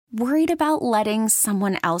Worried about letting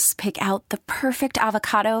someone else pick out the perfect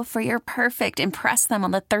avocado for your perfect impress them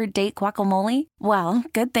on the third date guacamole? Well,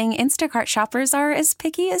 good thing Instacart shoppers are as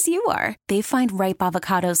picky as you are. They find ripe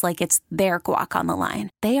avocados like it's their guac on the line.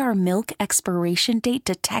 They are milk expiration date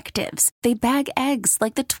detectives. They bag eggs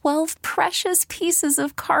like the 12 precious pieces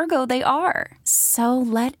of cargo they are. So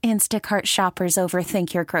let Instacart shoppers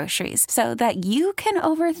overthink your groceries so that you can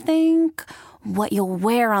overthink what you'll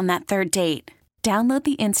wear on that third date. Download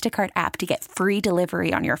the Instacart app to get free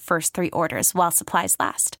delivery on your first 3 orders while supplies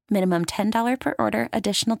last. Minimum $10 per order.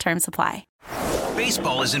 Additional terms apply.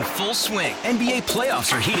 Baseball is in full swing. NBA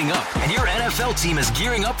playoffs are heating up, and your NFL team is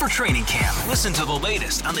gearing up for training camp. Listen to the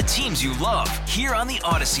latest on the teams you love here on the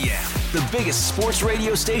Odyssey app. The biggest sports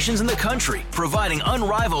radio stations in the country, providing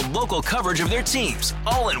unrivaled local coverage of their teams,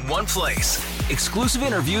 all in one place. Exclusive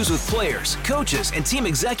interviews with players, coaches, and team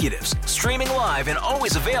executives, streaming live and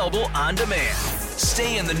always available on demand.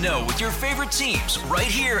 Stay in the know with your favorite teams right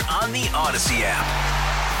here on the Odyssey app.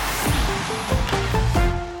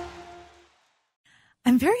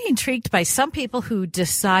 I'm very intrigued by some people who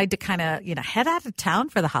decide to kind of, head out of town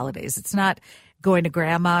for the holidays. It's not going to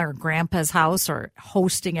grandma or grandpa's house or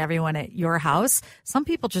hosting everyone at your house. Some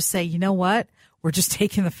people just say, you know what? We're just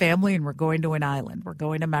taking the family and we're going to an island. We're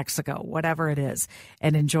going to Mexico, whatever it is,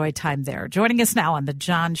 and enjoy time there. Joining us now on the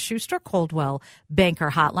John Schuster Coldwell Banker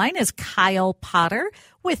Hotline is Kyle Potter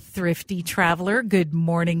with Thrifty Traveler. Good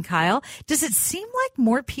morning, Kyle. Does it seem like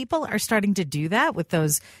more people are starting to do that with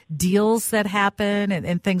those deals that happen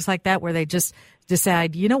and things like that, where they just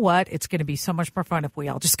decide, you know what, it's going to be so much more fun if we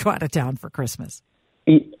all just go out of town for Christmas?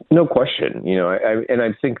 No question. I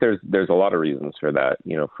think there's a lot of reasons for that.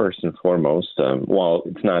 First and foremost, while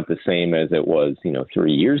it's not the same as it was,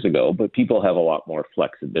 3 years ago, but people have a lot more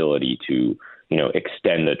flexibility to,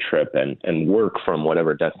 extend a trip and work from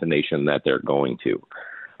whatever destination that they're going to.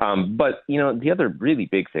 But the other really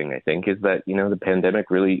big thing, I think, is that, the pandemic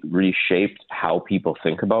really reshaped how people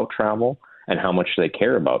think about travel and how much they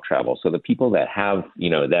care about travel. So the people that have,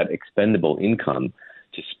 that expendable income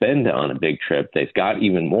to spend on a big trip, they've got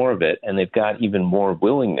even more of it, and they've got even more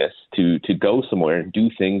willingness to go somewhere and do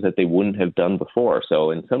things that they wouldn't have done before.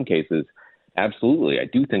 So in some cases, absolutely, I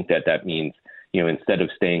do think that means, instead of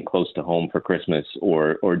staying close to home for Christmas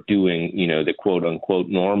or doing, the quote unquote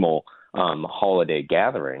normal holiday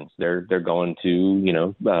gatherings, they're going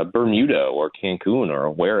to, Bermuda or Cancun or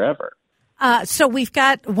wherever. So we've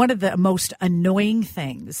got one of the most annoying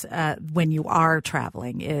things when you are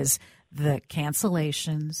traveling is the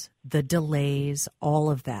cancellations, the delays,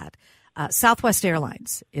 all of that. Southwest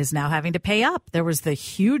Airlines is now having to pay up. There was the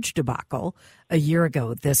huge debacle a year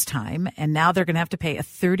ago this time, and now they're going to have to pay a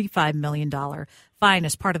 $35 million fine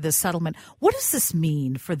as part of this settlement. What does this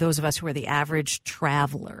mean for those of us who are the average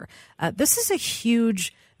traveler? This is a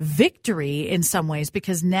huge victory in some ways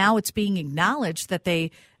because now it's being acknowledged that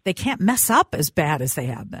they can't mess up as bad as they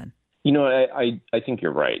have been. I think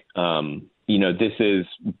you're right. This is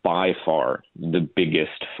by far the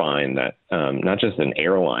biggest fine that not just an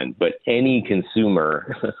airline, but any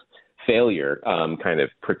consumer failure kind of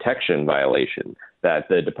protection violation that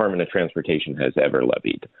the Department of Transportation has ever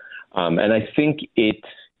levied. And I think it,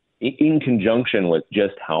 in conjunction with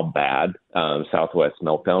just how bad Southwest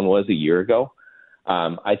meltdown was a year ago,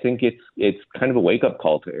 I think it's kind of a wake-up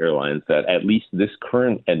call to airlines that at least this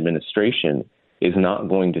current administration is not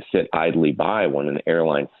going to sit idly by when an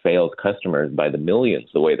airline fails customers by the millions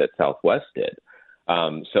the way that Southwest did.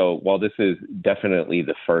 So while this is definitely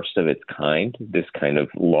the first of its kind, this kind of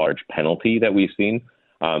large penalty that we've seen,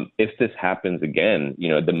 if this happens again,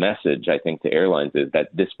 the message, I think, to airlines is that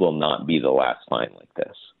this will not be the last fine like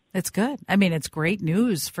this. It's good. I mean, it's great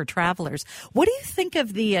news for travelers. What do you think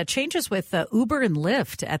of the changes with Uber and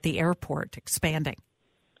Lyft at the airport expanding?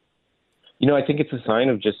 I think it's a sign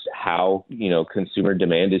of just how, consumer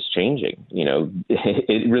demand is changing.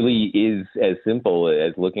 It really is as simple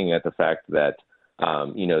as looking at the fact that,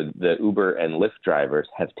 the Uber and Lyft drivers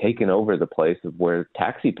have taken over the place of where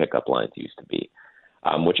taxi pickup lines used to be,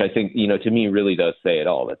 which I think, to me really does say it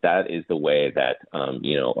all, that is the way that,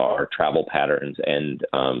 our travel patterns and,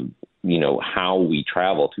 how we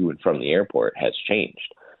travel to and from the airport has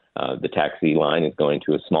changed. The taxi line is going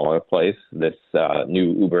to a smaller place. This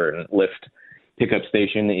new Uber and Lyft pickup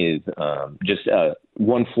station is just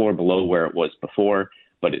one floor below where it was before,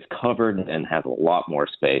 but it's covered and has a lot more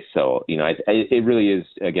space. So, it really is,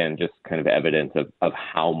 again, just kind of evidence of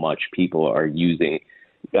how much people are using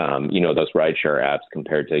those rideshare apps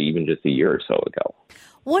compared to even just a year or so ago.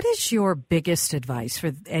 What is your biggest advice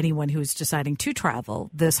for anyone who's deciding to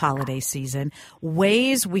travel this holiday season?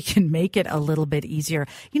 Ways we can make it a little bit easier.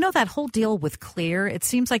 You know, that whole deal with Clear, it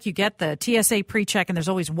seems like you get the TSA pre-check and there's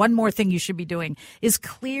always one more thing you should be doing. Is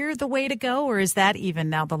Clear the way to go, or is that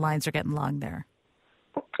even now the lines are getting long there?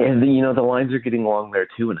 And, the lines are getting long there,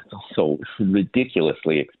 too, and it's also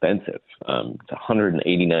ridiculously expensive. It's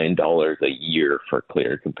 $189 a year for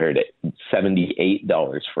Clear compared to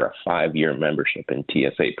 $78 for a 5-year membership in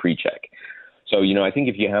TSA PreCheck. So, I think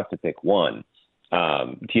if you have to pick one,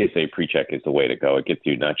 TSA PreCheck is the way to go. It gets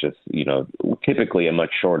you not just, typically a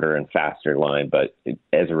much shorter and faster line, but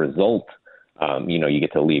as a result, you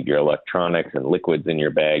get to leave your electronics and liquids in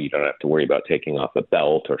your bag. You don't have to worry about taking off a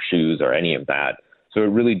belt or shoes or any of that. So it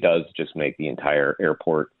really does just make the entire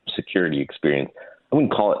airport security experience, I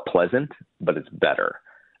wouldn't call it pleasant, but it's better.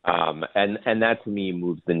 And that to me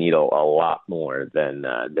moves the needle a lot more than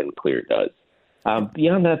Clear does.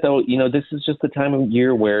 Beyond that, though, this is just the time of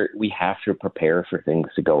year where we have to prepare for things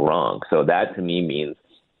to go wrong. So that to me means,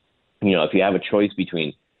 if you have a choice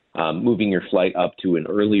between moving your flight up to an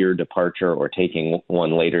earlier departure or taking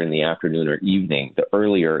one later in the afternoon or evening, the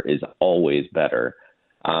earlier is always better.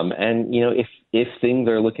 If things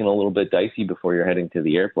are looking a little bit dicey before you're heading to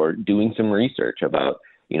the airport, doing some research about,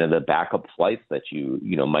 the backup flights that you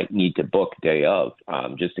might need to book day of,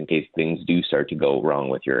 just in case things do start to go wrong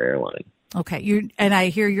with your airline. Okay. And I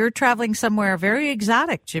hear you're traveling somewhere very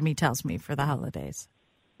exotic, Jimmy tells me, for the holidays.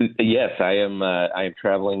 Yes, I am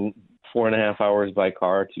traveling 4.5 hours by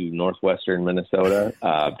car to northwestern Minnesota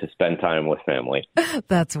to spend time with family.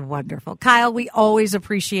 That's wonderful. Kyle, we always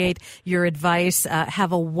appreciate your advice.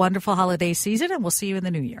 Have a wonderful holiday season, and we'll see you in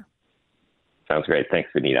the new year. Sounds great. Thanks,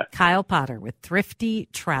 Vineeta. Kyle Potter with Thrifty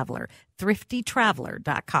Traveler,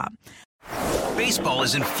 thriftytraveler.com. Baseball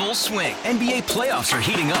is in full swing. NBA playoffs are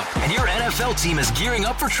heating up, and your NFL team is gearing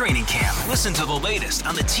up for training camp. Listen to the latest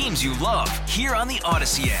on the teams you love here on the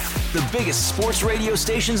Odyssey app. The biggest sports radio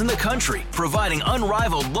stations in the country, providing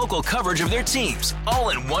unrivaled local coverage of their teams, all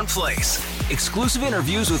in one place. Exclusive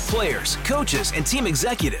interviews with players, coaches, and team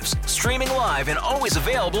executives, streaming live and always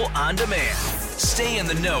available on demand. Stay in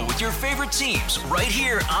the know with your favorite teams right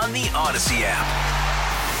here on the Odyssey app.